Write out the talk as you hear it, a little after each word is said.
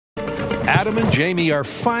Adam and Jamie are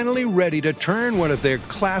finally ready to turn one of their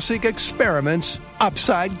classic experiments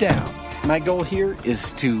upside down. My goal here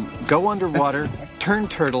is to go underwater, turn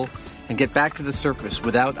turtle, and get back to the surface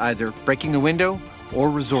without either breaking a window or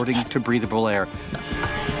resorting to breathable air.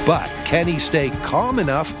 But can he stay calm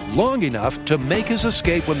enough, long enough to make his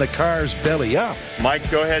escape when the car's belly up? Mike,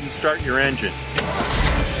 go ahead and start your engine.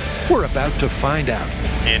 We're about to find out.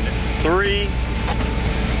 In 3,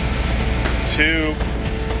 2,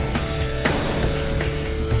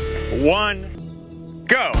 1,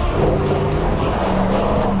 go!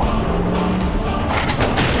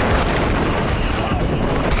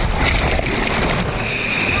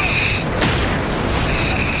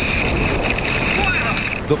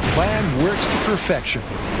 The plan works to perfection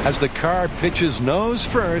as the car pitches nose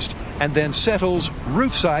first and then settles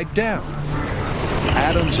roof side down.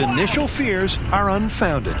 Adam's initial fears are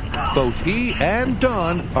unfounded. Both he and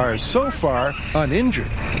Don are so far uninjured.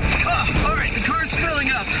 Oh, all right, the car's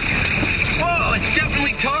filling up. Whoa, it's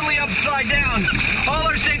definitely totally upside down. All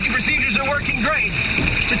our safety procedures are working great.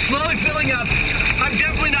 It's slowly filling up. I'm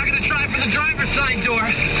definitely not going to try for the driver's side door.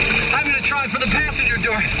 I'm going to try for the passenger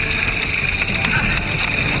door.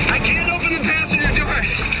 I can't open the passenger door.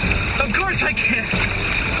 Of course I can't.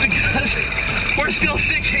 Because we're still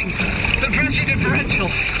sinking the pressure differential.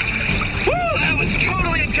 Woo, that was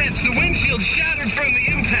totally intense. The windshield shattered from the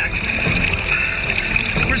impact.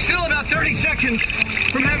 We're still about 30 seconds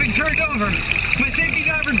from having turned over. My safety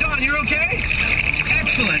diver, Don, you're okay?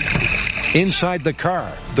 Excellent. Inside the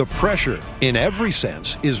car, the pressure, in every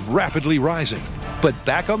sense, is rapidly rising. But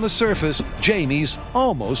back on the surface, Jamie's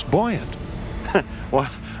almost buoyant. Well,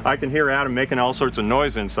 I can hear Adam making all sorts of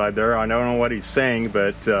noise inside there. I don't know what he's saying,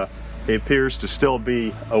 but he appears to still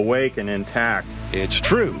be awake and intact. It's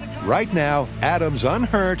true. Right now, Adam's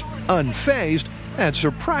unhurt, unfazed, and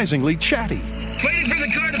surprisingly chatty. Waiting for the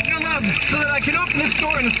car to fill up so that I can open this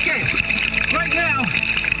door and escape. Right now,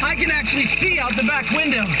 I can actually see out the back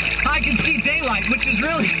window. I can see daylight, which is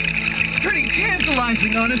really pretty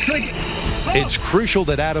tantalizing, honestly. It's crucial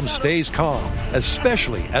that Adam stays calm,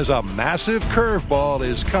 especially as a massive curveball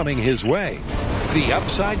is coming his way. The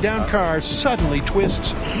upside-down car suddenly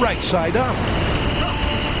twists right side up.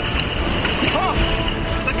 Oh,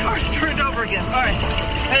 the car's turned over again. All right,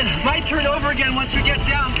 and it might turn over again once we get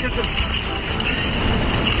down because of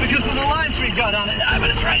the lines we've got on it. I'm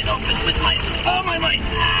gonna try and open it with all my might.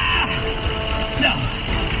 No.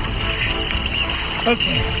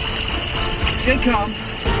 Okay. Stay calm.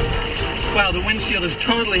 Wow, the windshield is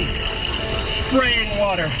totally spraying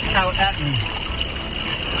water out at me.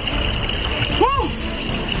 Woo!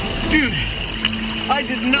 Dude, I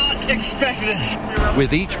did not expect this.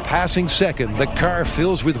 With each passing second, the car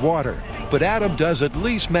fills with water. But Adam does at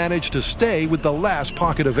least manage to stay with the last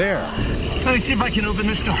pocket of air. Let me see if I can open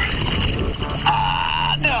this door.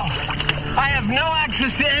 No. I have no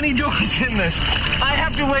access to any doors in this. I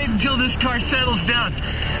have to wait until this car settles down.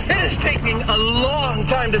 It is taking a long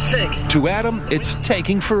time to sink. To Adam, it's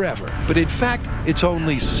taking forever. But in fact, it's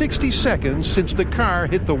only 60 seconds since the car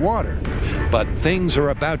hit the water. But things are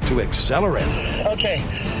about to accelerate. Okay,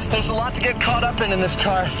 there's a lot to get caught up in this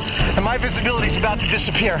car, and my visibility's about to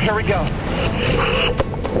disappear. Here we go.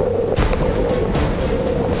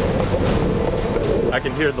 I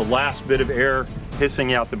can hear the last bit of air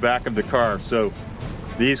hissing out the back of the car, so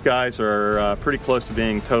these guys are pretty close to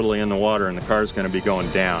being totally in the water, and the car's going to be going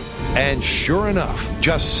down. And sure enough,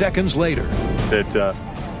 just seconds later, that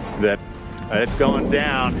it's going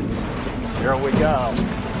down. Here we go.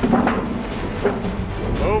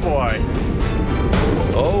 Oh boy.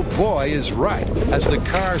 Oh boy is right, as the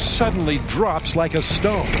car suddenly drops like a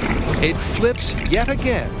stone. It flips yet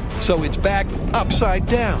again, so it's back upside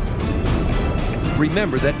down.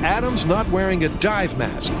 Remember that Adam's not wearing a dive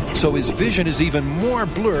mask, so his vision is even more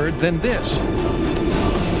blurred than this.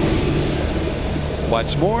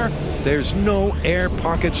 What's more, there's no air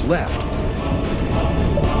pockets left.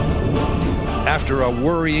 After a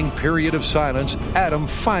worrying period of silence, Adam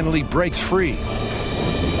finally breaks free.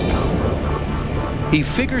 He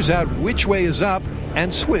figures out which way is up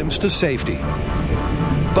and swims to safety.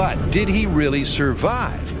 But did he really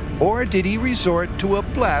survive? Or did he resort to a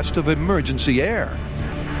blast of emergency air?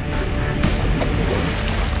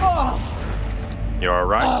 Oh. You all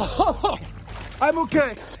right? Oh, I'm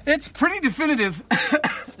okay. It's pretty definitive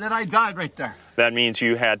that I died right there. That means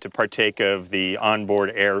you had to partake of the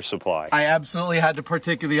onboard air supply. I absolutely had to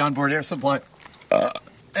partake of the onboard air supply.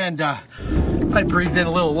 And I breathed in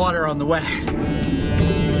a little water on the way.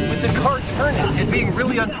 With the car turning and being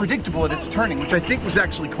really unpredictable at its turning, which I think was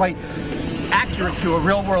actually quite accurate to a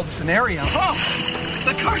real-world scenario. Oh,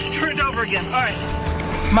 the car's turned over again. All right.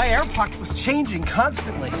 My air pocket was changing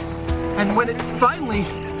constantly. And when it finally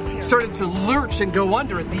started to lurch and go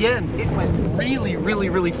under at the end, it went really, really,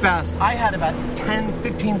 really fast. I had about 10,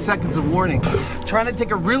 15 seconds of warning. Trying to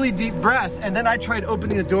take a really deep breath, and then I tried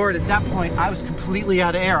opening the door, and at that point, I was completely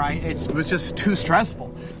out of air. It was just too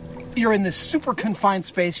stressful. You're in this super confined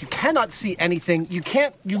space. You cannot see anything.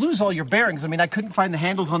 You lose all your bearings. I mean, I couldn't find the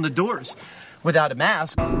handles on the doors without a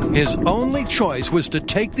mask. His only choice was to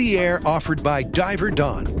take the air offered by diver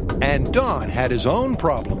Don. And Don had his own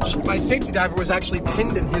problems. My safety diver was actually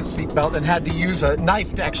pinned in his seatbelt and had to use a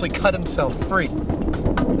knife to actually cut himself free.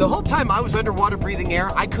 The whole time I was underwater breathing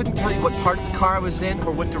air, I couldn't tell you what part of the car I was in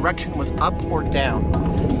or what direction was up or down.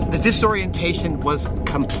 The disorientation was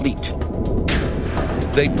complete.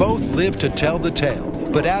 They both lived to tell the tale,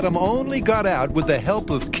 but Adam only got out with the help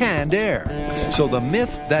of canned air. So the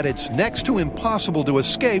myth that it's next to impossible to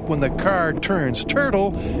escape when the car turns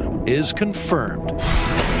turtle is confirmed.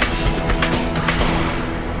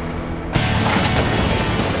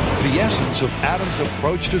 The essence of Adam's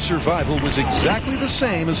approach to survival was exactly the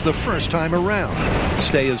same as the first time around.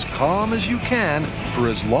 Stay as calm as you can for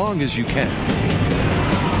as long as you can.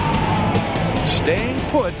 Staying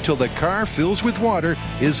put till the car fills with water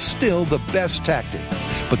is still the best tactic.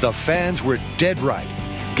 But the fans were dead right.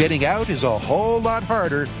 Getting out is a whole lot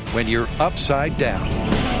harder when you're upside down.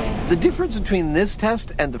 The difference between this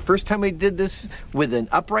test and the first time we did this with an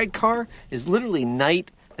upright car is literally night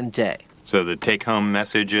and day. So the take-home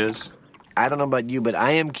message is? I don't know about you, but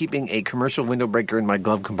I am keeping a commercial window breaker in my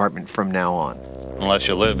glove compartment from now on. Unless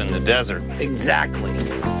you live in the desert. Exactly.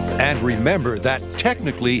 And remember that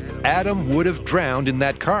technically Adam would have drowned in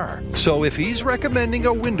that car. So if he's recommending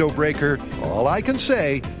a window breaker, all I can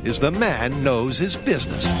say is the man knows his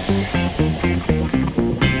business.